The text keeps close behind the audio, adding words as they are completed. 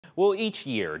Well, each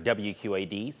year,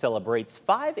 WQAD celebrates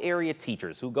 5 area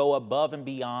teachers who go above and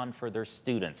beyond for their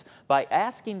students by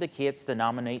asking the kids to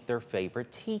nominate their favorite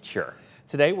teacher.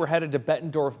 Today, we're headed to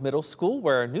Bettendorf Middle School,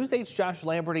 where News 8's Josh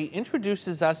Lamberty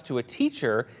introduces us to a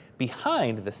teacher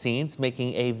behind the scenes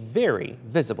making a very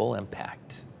visible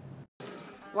impact.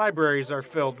 Libraries are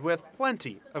filled with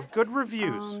plenty of good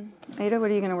reviews. Ada,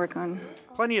 what are you going to work on?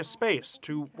 Plenty of space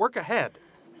to work ahead.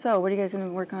 So, what are you guys going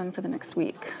to work on for the next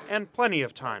week? And plenty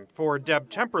of time for Deb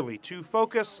Temperly to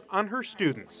focus on her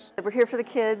students. We're here for the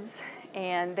kids,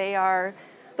 and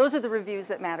those are the reviews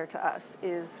that matter to us,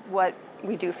 is what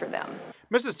we do for them.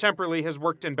 Mrs. Temperly has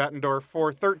worked in Bettendorf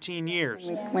for 13 years.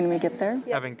 When we get there?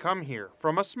 Having come here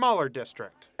from a smaller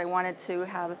district. I wanted to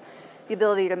have the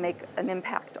ability to make an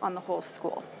impact on the whole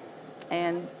school.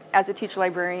 And as a teacher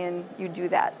librarian, you do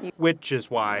that. Which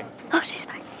is why She's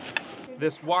back.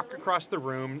 This walk across the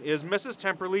room is Mrs.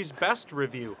 Temperly's best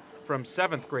review from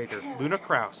 7th grader Luna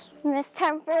Krause. Miss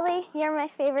Temperly, you're my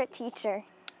favorite teacher.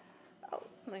 Oh,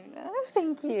 Luna,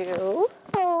 thank you.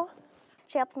 Oh.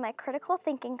 She helps my critical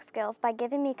thinking skills by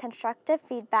giving me constructive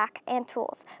feedback and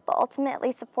tools, but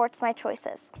ultimately supports my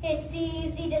choices. It's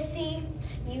easy to see,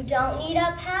 you don't need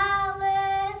a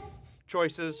palace.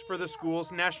 Choices for the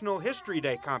school's National History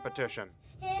Day competition.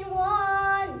 In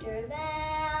Wonderland.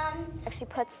 She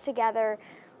puts together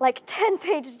like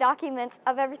 10-page documents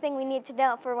of everything we need to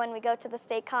know for when we go to the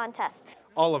state contest.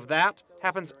 All of that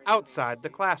happens outside the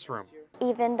classroom.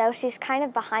 Even though she's kind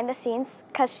of behind the scenes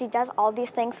because she does all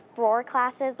these things for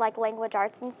classes like language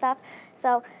arts and stuff.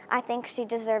 So I think she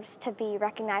deserves to be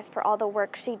recognized for all the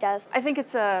work she does. I think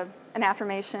it's an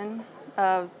affirmation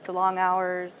of the long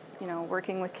hours,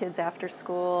 working with kids after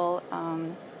school,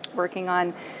 working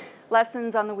on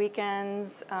lessons on the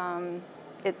weekends.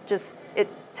 It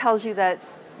tells you that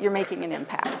you're making an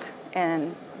impact,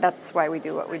 and that's why we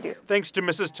do what we do. Thanks to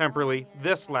Mrs. Temperly,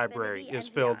 this library is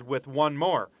filled with one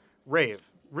more rave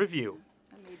review.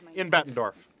 In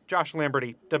Bettendorf, Josh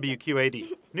Lamberty,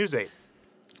 WQAD, News 8.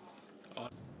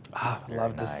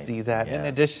 Love to nice. see that. Yeah. In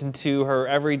addition to her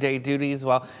everyday duties,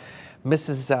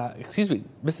 Mrs.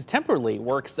 Temperly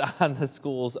works on the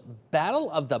school's Battle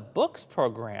of the Books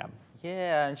program.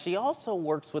 Yeah, and she also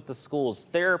works with the school's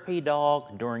therapy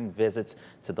dog during visits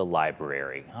to the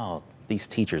library. Oh, these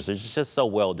teachers are just so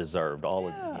well deserved.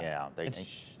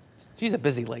 She's a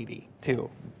busy lady, too.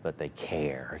 But they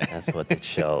care. That's what it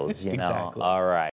shows, Exactly. All right.